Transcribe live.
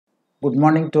Good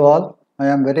morning to all. I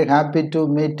am very happy to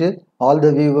meet all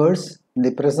the viewers in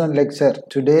the present lecture.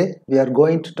 Today we are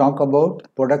going to talk about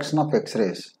production of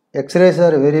X-rays. X-rays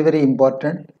are very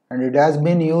important and it has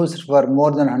been used for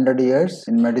more than 100 years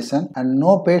in medicine, and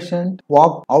no patient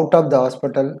walked out of the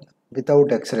hospital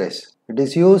without X-rays. It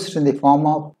is used in the form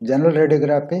of general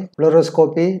radiography,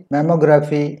 fluoroscopy,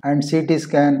 mammography and CT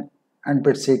scan and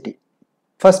PET-CT.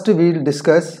 First we will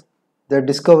discuss the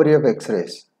discovery of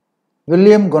X-rays.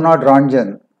 William Gonard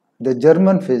Röntgen, the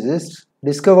German physicist,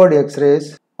 discovered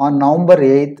X-rays on November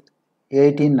 8,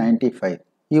 1895.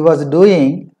 He was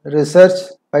doing research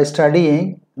by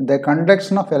studying the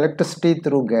conduction of electricity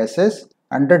through gases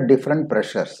under different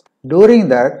pressures. During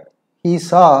that, he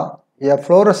saw a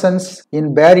fluorescence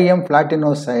in barium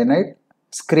platinocyanide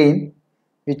screen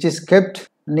which is kept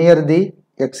near the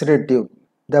X-ray tube.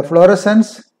 The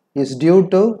fluorescence is due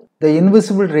to the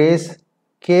invisible rays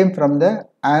came from the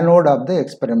anode of the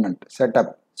experiment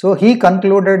setup. So he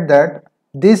concluded that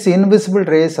these invisible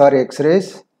rays are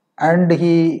X-rays, and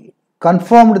he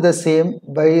confirmed the same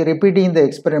by repeating the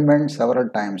experiment several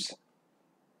times.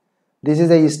 This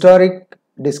is a historic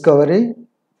discovery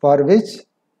for which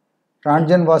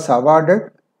Röntgen was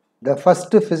awarded the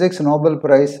first Physics Nobel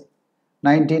Prize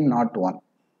 1901.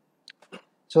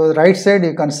 So the right side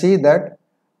you can see that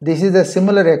this is a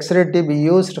similar X-ray tube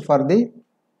used for the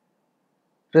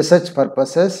research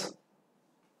purposes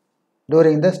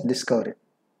during this discovery.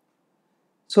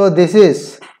 So this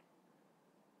is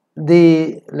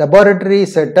the laboratory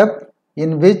setup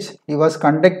in which he was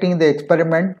conducting the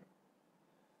experiment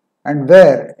and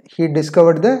where he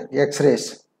discovered the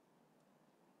X-rays.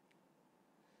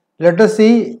 Let us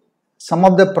see some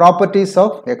of the properties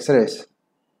of X-rays.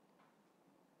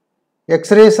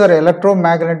 X-rays are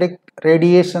electromagnetic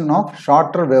radiation of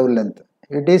shorter wavelength.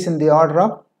 It is in the order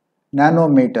of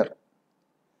nanometer.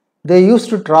 They used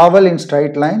to travel in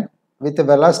straight line with the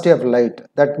velocity of light.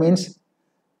 That means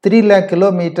 3 lakh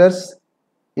kilometers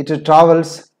it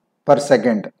travels per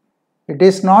second. It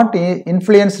is not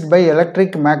influenced by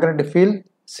electric magnetic field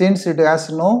since it has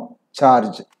no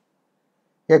charge.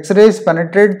 X-rays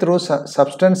penetrate through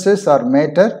substances or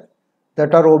matter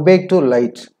that are opaque to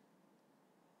light.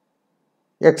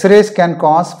 X-rays can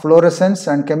cause fluorescence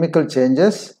and chemical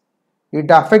changes. It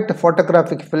affects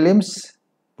photographic films,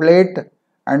 plate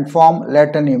and form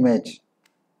latent image.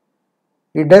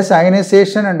 It does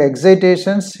ionization and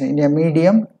excitations in a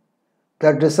medium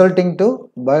that resulting to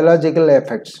biological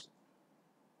effects.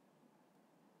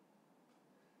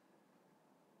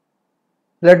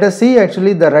 Let us see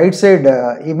actually the right side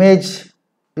image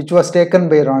which was taken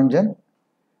by Röntgen.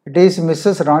 It is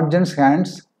Mrs. Röntgen's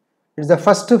hands. It is the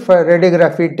first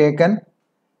radiography taken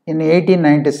in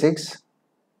 1896.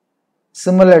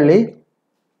 Similarly,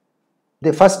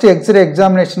 the first X-ray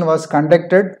examination was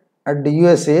conducted at the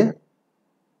USA.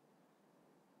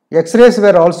 X-rays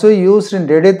were also used in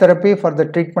radiotherapy for the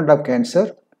treatment of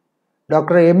cancer.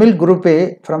 Dr. Emil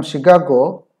Gruppe from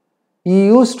Chicago, he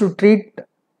used to treat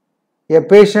a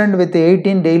patient with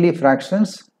 18 daily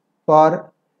fractions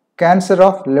for cancer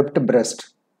of left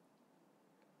breast.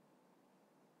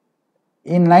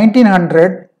 In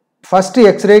 1900, first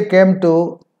X-ray came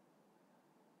to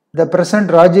the present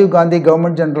Rajiv Gandhi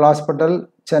Government General Hospital,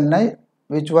 Chennai,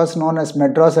 which was known as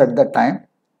Madras at that time.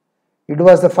 It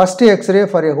was the first X-ray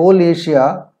for a whole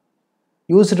Asia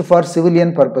used for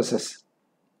civilian purposes.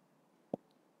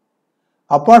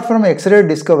 Apart from X-ray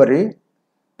discovery,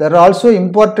 there are also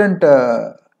important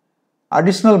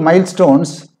additional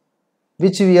milestones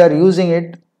which we are using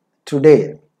it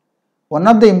today. One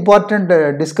of the important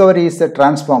discoveries is the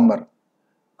transformer,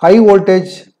 high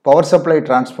voltage power supply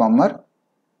transformer,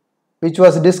 which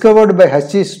was discovered by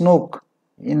H.G. Snook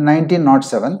in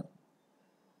 1907.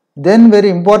 Then very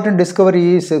important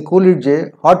discovery is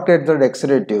Coolidge hot cathode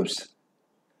X-ray tubes,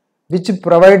 which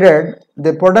provided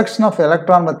the production of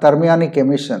electron with thermionic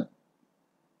emission.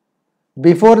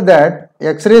 Before that,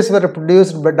 X-rays were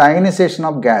produced by ionization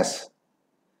of gas.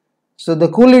 So the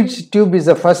Coolidge tube is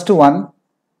the first one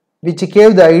which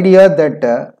gave the idea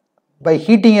that by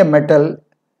heating a metal,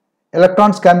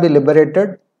 electrons can be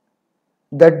liberated.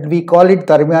 That we call it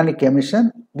thermionic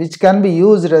emission, which can be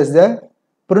used as the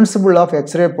principle of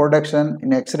X-ray production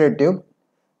in X-ray tube.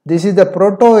 This is the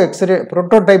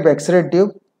prototype X-ray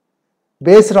tube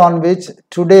based on which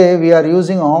today we are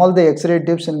using all the X-ray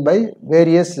tubes by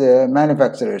various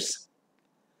manufacturers.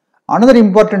 Another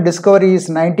important discovery is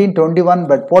 1921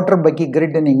 by Potter-Bucky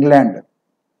grid in England.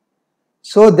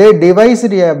 So they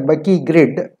devised a Bucky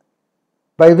grid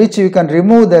by which you can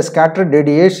remove the scattered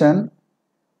radiation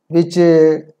which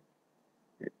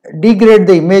degrade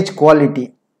the image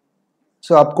quality.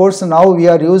 So of course now we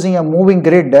are using a moving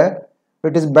grid,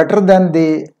 which is better than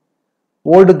the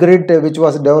old grid which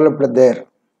was developed there.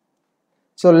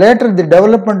 So later the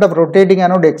development of rotating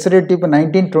anode X-ray tube in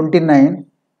 1929,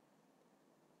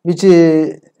 which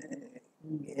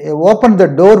opened the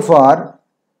door for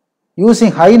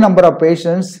using high number of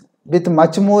patients with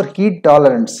much more heat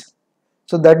tolerance.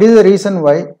 So that is the reason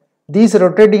why these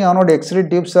rotating anode X-ray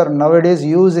tubes are nowadays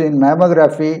used in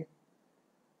mammography,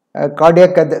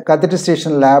 cardiac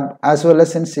catheterization lab, as well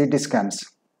as in CT scans.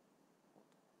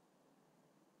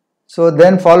 So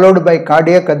then followed by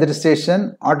cardiac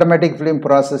catheterization, automatic film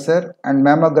processor, and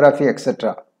mammography,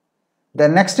 etc. The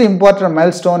next important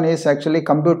milestone is actually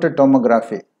computed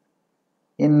tomography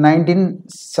in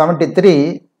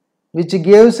 1973, which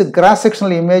gives a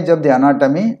cross-sectional image of the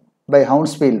anatomy by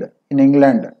Hounsfield in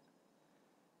England.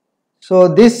 So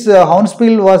this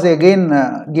Hounsfield was again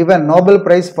given Nobel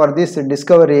Prize for this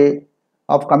discovery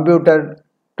of computer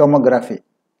tomography.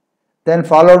 Then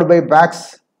followed by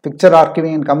Bach's picture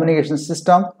archiving and communication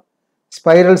system,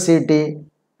 spiral CT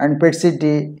and PET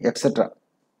CT, etc.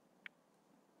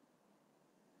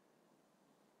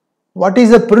 What is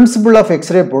the principle of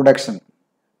X-ray production?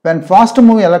 When fast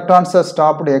moving electrons are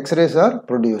stopped, X-rays are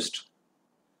produced.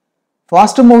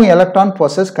 Fast moving electron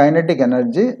possesses kinetic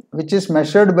energy, which is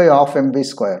measured by half mv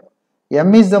square.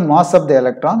 M is the mass of the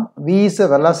electron, v is the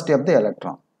velocity of the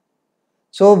electron.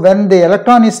 So when the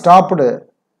electron is stopped,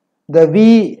 the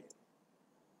v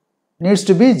needs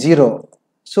to be 0.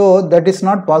 So that is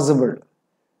not possible.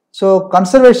 So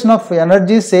conservation of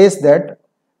energy says that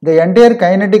the entire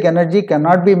kinetic energy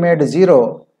cannot be made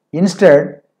 0.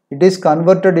 Instead, it is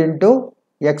converted into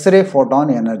X-ray photon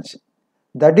energy.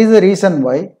 That is the reason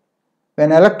why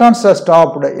when electrons are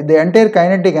stopped, the entire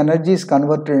kinetic energy is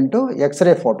converted into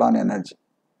X-ray photon energy.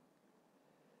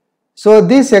 So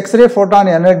this X-ray photon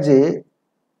energy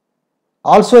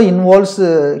also involves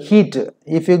heat.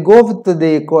 If you go with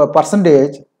the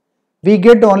percentage, we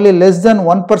get only less than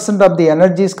 1% of the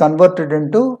energy is converted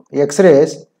into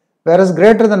X-rays, whereas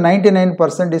greater than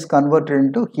 99% is converted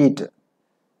into heat.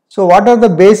 So what are the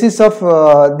basis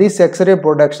of this X-ray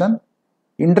production?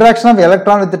 Interaction of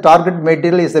electron with the target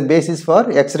material is the basis for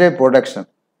X-ray production.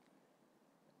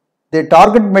 The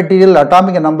target material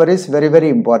atomic number is very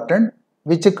important,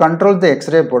 which controls the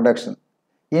X-ray production.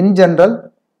 In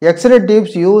general, X-ray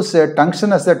tubes use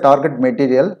tungsten as the target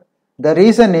material. The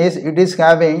reason is it is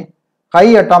having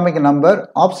high atomic number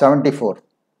of 74.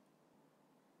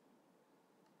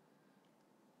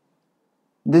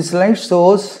 This slide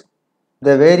shows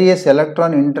the various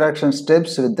electron interaction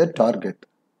steps with the target.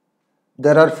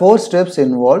 There are 4 steps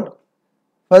involved.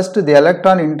 First, the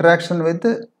electron interaction with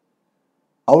the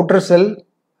outer shell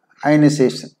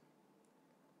ionization.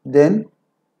 Then,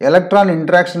 electron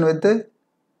interaction with the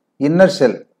inner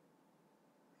shell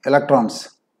electrons.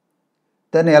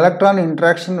 Then, electron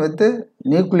interaction with the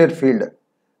nuclear field.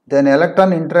 Then,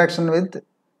 electron interaction with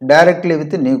directly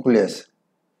with the nucleus.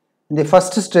 In the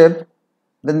first step,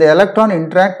 when the electron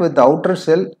interact with the outer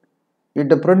shell, it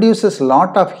produces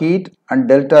lot of heat and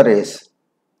delta rays.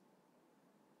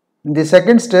 In the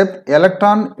second step,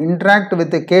 electron interact with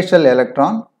the K shell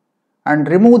electron and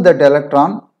remove that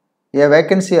electron, a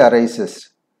vacancy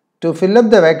arises. To fill up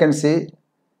the vacancy,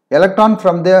 electron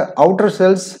from the outer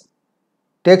shells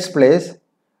takes place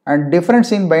and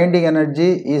difference in binding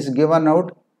energy is given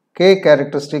out K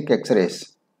characteristic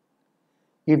X-rays.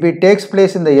 If it takes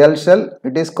place in the L shell,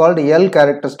 it is called L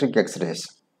characteristic X-rays.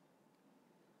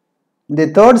 In the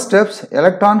third steps,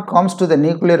 electron comes to the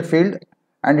nuclear field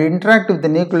and interact with the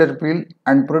nuclear field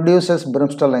and produces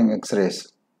Bremsstrahlung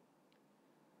X-rays.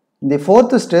 In the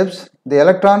fourth steps, the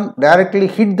electron directly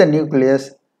hit the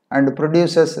nucleus and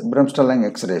produces Bremsstrahlung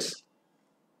X-rays.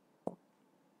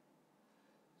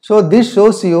 So this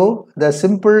shows you the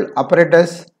simple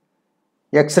apparatus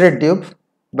X-ray tube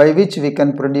by which we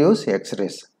can produce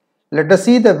X-rays. Let us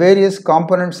see the various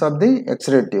components of the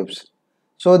X-ray tubes.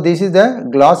 So this is the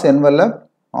glass envelope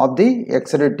of the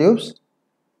X-ray tubes,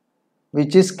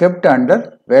 which is kept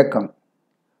under vacuum.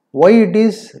 Why it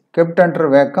is kept under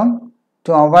vacuum?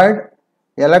 To avoid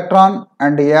electron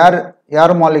and air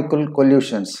molecule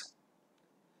collisions.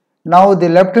 Now the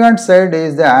left hand side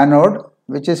is the anode,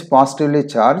 which is positively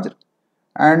charged,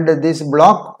 and this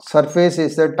block surface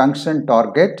is the tungsten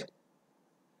target,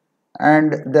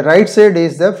 and the right side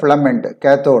is the filament,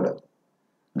 cathode.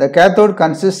 The cathode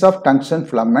consists of tungsten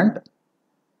filament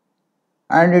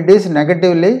and it is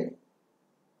negatively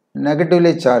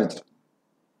charged.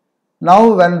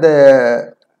 Now when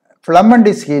the filament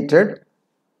is heated,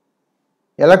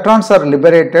 electrons are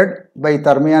liberated by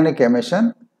thermionic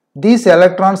emission. These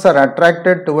electrons are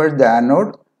attracted towards the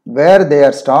anode where they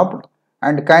are stopped,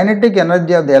 and kinetic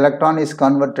energy of the electron is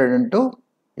converted into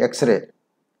X-ray.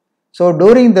 So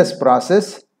during this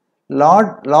process,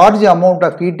 large amount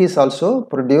of heat is also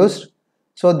produced.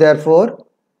 So therefore,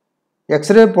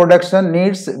 X-ray production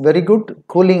needs very good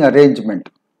cooling arrangement.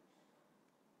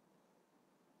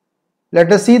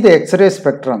 Let us see the X-ray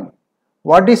spectrum.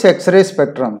 What is X-ray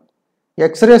spectrum?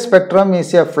 X-ray spectrum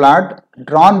is a flat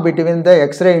drawn between the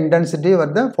X-ray intensity or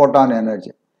the photon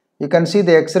energy. You can see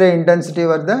the X-ray intensity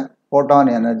or the photon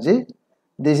energy.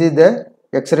 This is the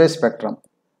X-ray spectrum.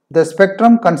 The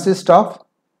spectrum consists of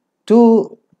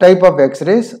two type of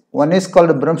X-rays. One is called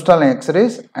Bremsstrahlung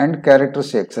X-rays and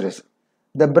characteristic X-rays.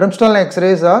 The Bremsstrahlung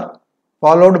X-rays are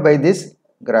followed by this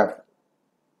graph.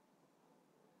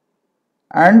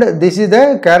 And this is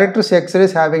the characteristic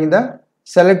X-rays having the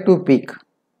selective peak.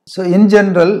 So in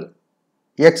general,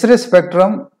 X-ray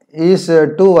spectrum is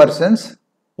two versions.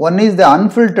 One is the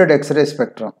unfiltered X-ray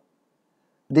spectrum.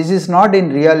 This is not in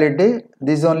reality,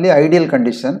 this is only ideal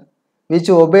condition which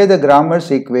obey the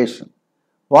Grammer's equation.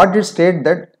 What it states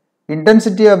that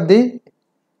intensity of the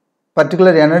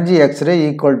particular energy X-ray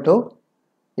equal to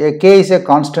a K is a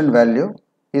constant value,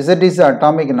 Z is the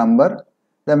atomic number,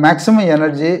 the maximum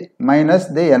energy minus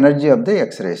the energy of the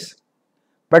X-rays.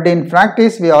 But in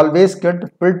practice, we always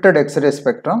get filtered X-ray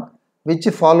spectrum which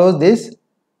follows this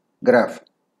graph.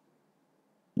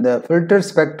 The filtered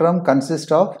spectrum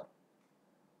consists of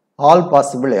all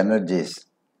possible energies.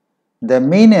 The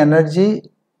mean energy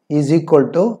is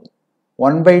equal to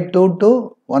 1 by 2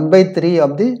 to 1 by 3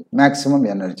 of the maximum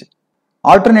energy.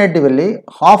 Alternatively,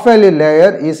 half-value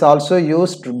layer is also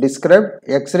used to describe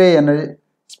X-ray energy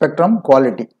spectrum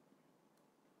quality.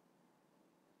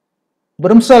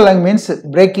 Bremsstrahlung means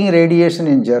breaking radiation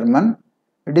in German.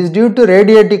 It is due to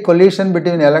radiative collision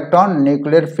between electron and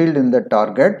nuclear field in the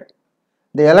target.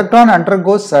 The electron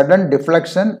undergoes sudden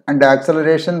deflection and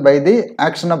acceleration by the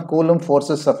action of Coulomb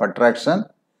forces of attraction.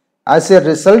 As a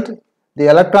result, the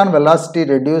electron velocity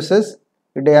reduces,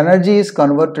 its energy is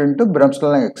converted into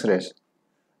Bremsstrahlung X-rays.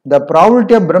 The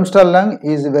probability of Bremsstrahlung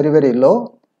is very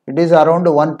low. It is around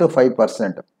 1 to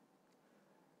 5%.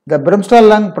 The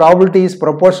Bremsstrahlung probability is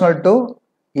proportional to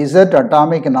Z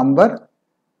atomic number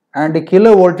and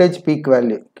kilovoltage peak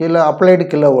value, applied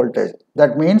kilovoltage.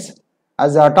 That means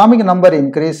as the atomic number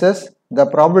increases, the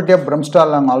probability of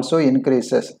Bremsstrahlung also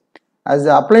increases. As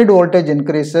the applied voltage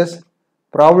increases,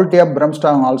 probability of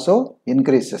Bremsstrahlung also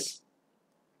increases.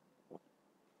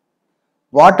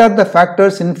 What are the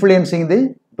factors influencing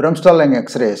the Bremsstrahlung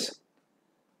X-rays?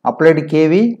 Applied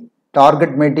kV,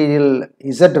 target material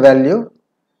Z value,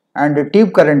 and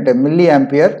tube current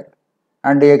milliampere,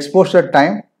 and the exposure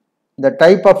time, the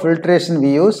type of filtration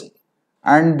we use,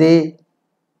 and the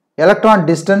electron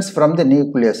distance from the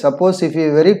nucleus. Suppose if you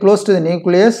are very close to the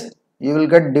nucleus, you will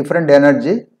get different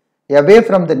energy. Away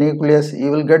from the nucleus,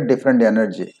 you will get different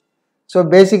energy. So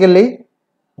basically,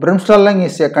 Bremsstrahlung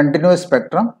is a continuous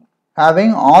spectrum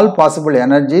having all possible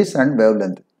energies and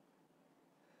wavelength.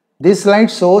 This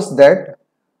slide shows that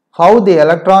how the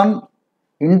electron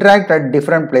interact at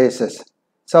different places.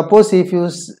 Suppose if you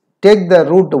take the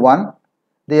route 1,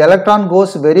 the electron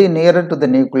goes very nearer to the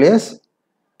nucleus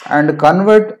and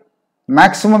convert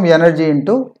maximum energy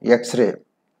into X-ray.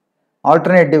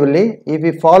 Alternatively, if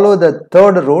we follow the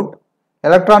third route,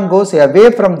 electron goes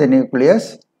away from the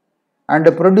nucleus and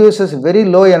produces very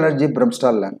low energy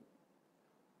Bremsstrahlung.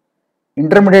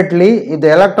 Intermediately, if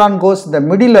the electron goes in the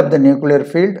middle of the nuclear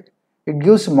field, it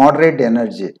gives moderate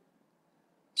energy.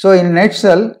 So in a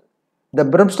nutshell, the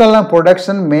Bremsstrahlung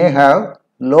production may have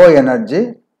low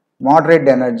energy, moderate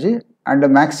energy, and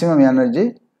maximum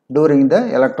energy during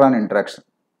the electron interaction.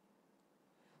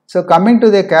 So coming to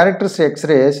the characteristic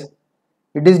X-rays,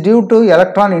 it is due to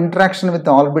electron interaction with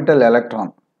the orbital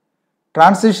electron.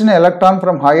 Transition electron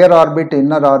from higher orbit to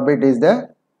inner orbit is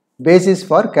the basis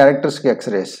for characteristic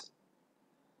X-rays.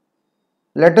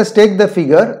 Let us take the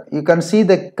figure. You can see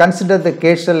consider the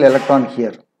K-shell electron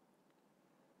here.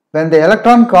 When the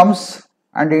electron comes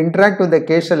and interact with the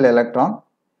K-shell electron,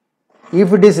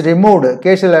 if it is removed,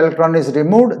 K-shell electron is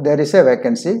removed, there is a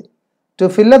vacancy. To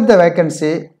fill up the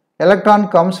vacancy, electron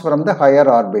comes from the higher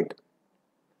orbit.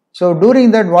 So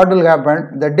during that, what will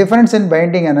happen? The difference in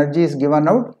binding energy is given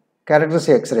out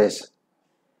characteristic X-rays.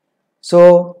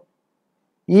 So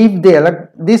if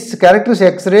this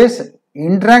characteristic X-rays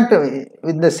interact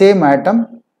with the same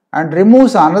atom and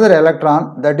removes another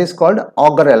electron, that is called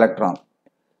Auger electron.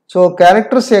 So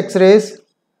characteristic X-rays,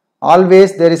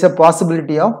 always there is a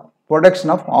possibility of production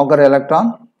of Auger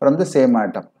electron from the same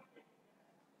atom.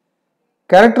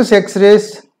 Characteristic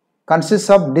X-rays consists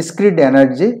of discrete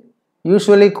energy,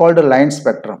 usually called line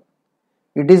spectrum.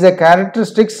 It is a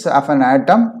characteristics of an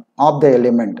atom of the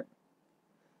element.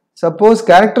 Suppose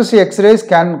characteristic X-rays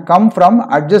can come from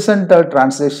adjacent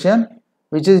transition,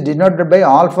 which is denoted by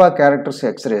alpha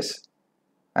characteristic X-rays,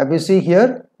 as you see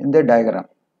here in the diagram.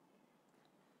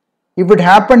 If it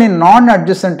happen in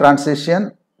non-adjacent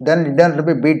transition, then it will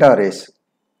be beta rays.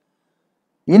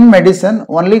 In medicine,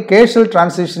 only casual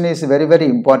transition is very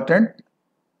important,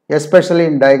 especially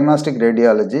in diagnostic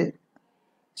radiology.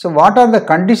 So what are the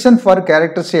conditions for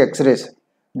characteristic X-rays?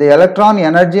 The electron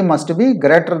energy must be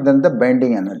greater than the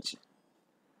binding energy.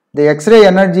 The X-ray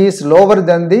energy is lower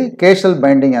than the casual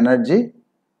binding energy,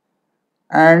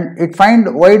 and it find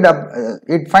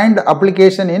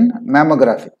application in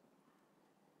mammography.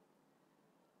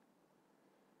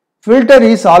 Filter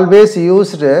is always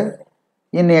used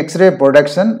in X-ray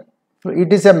production.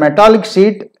 It is a metallic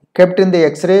sheet kept in the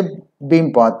X-ray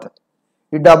beam path.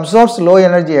 It absorbs low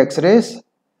energy X-rays,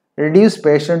 reduce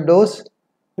patient dose,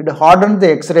 it hardens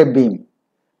the X-ray beam.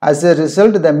 As a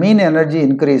result, the mean energy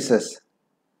increases.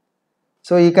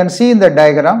 So you can see in the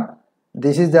diagram,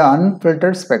 this is the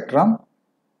unfiltered spectrum.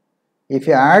 If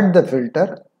you add the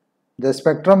filter, the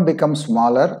spectrum becomes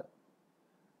smaller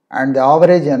and the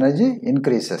average energy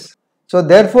increases. So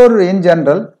therefore, in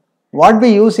general, what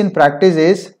we use in practice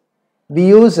is, we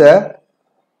use a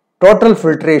total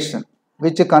filtration,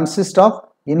 which consists of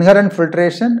inherent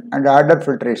filtration and added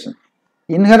filtration.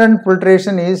 Inherent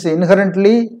filtration is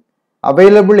inherently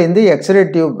available in the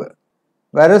X-ray tube,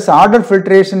 whereas added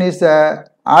filtration is the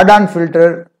add-on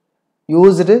filter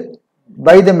used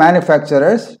by the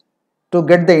manufacturers to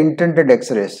get the intended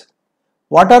X-rays.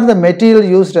 What are the material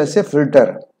used as a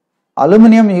filter?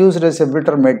 Aluminum used as a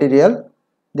filter material,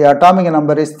 the atomic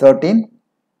number is 13.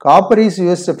 Copper is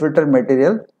used as a filter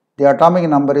material, the atomic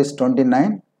number is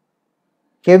 29.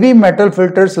 Heavy metal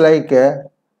filters like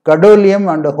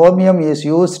gadolinium and holmium is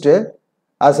used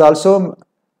as also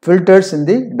filters in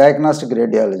the diagnostic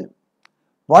radiology.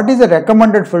 What is the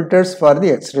recommended filters for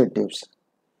the X-ray tubes?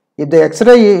 If the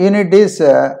X-ray unit is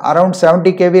around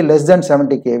 70 kV, less than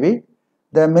 70 kV,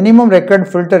 the minimum required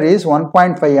filter is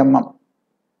 1.5 mm.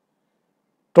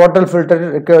 Total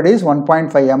filter required is 1.5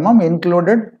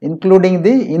 mm including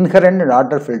the inherent and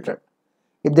added filter.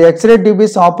 If the X-ray tube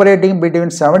is operating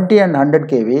between 70 and 100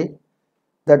 kV,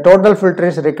 the total filter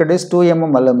is required is 2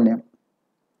 mm aluminum.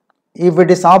 If it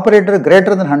is operated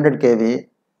greater than 100 kV,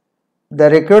 the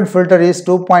required filter is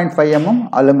 2.5 mm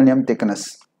aluminum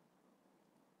thickness.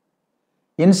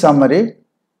 In summary,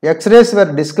 X-rays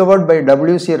were discovered by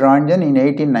W.C. Ranjan in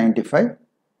 1895.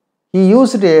 He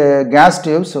used gas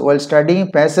tubes while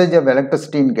studying passage of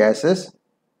electricity in gases.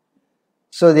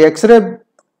 So the X-ray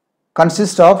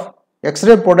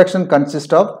production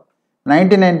consists of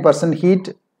 99%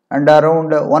 heat and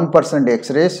around 1%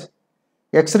 X-rays.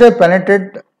 X-ray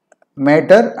penetrate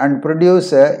matter and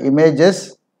produce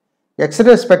images.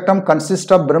 X-ray spectrum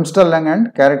consists of Bremsstrahl lung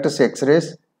and characteristic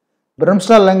X-rays.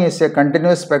 Bremsstrahl lung is a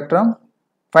continuous spectrum,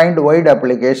 find wide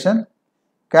application.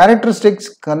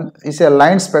 Characteristics is a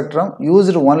line spectrum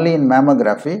used only in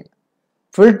mammography.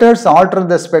 Filters alter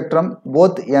the spectrum,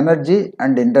 both energy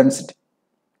and intensity.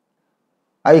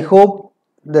 I hope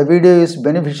the video is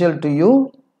beneficial to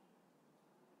you.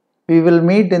 We will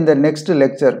meet in the next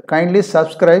lecture. Kindly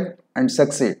subscribe and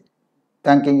succeed.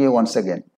 Thanking you once again.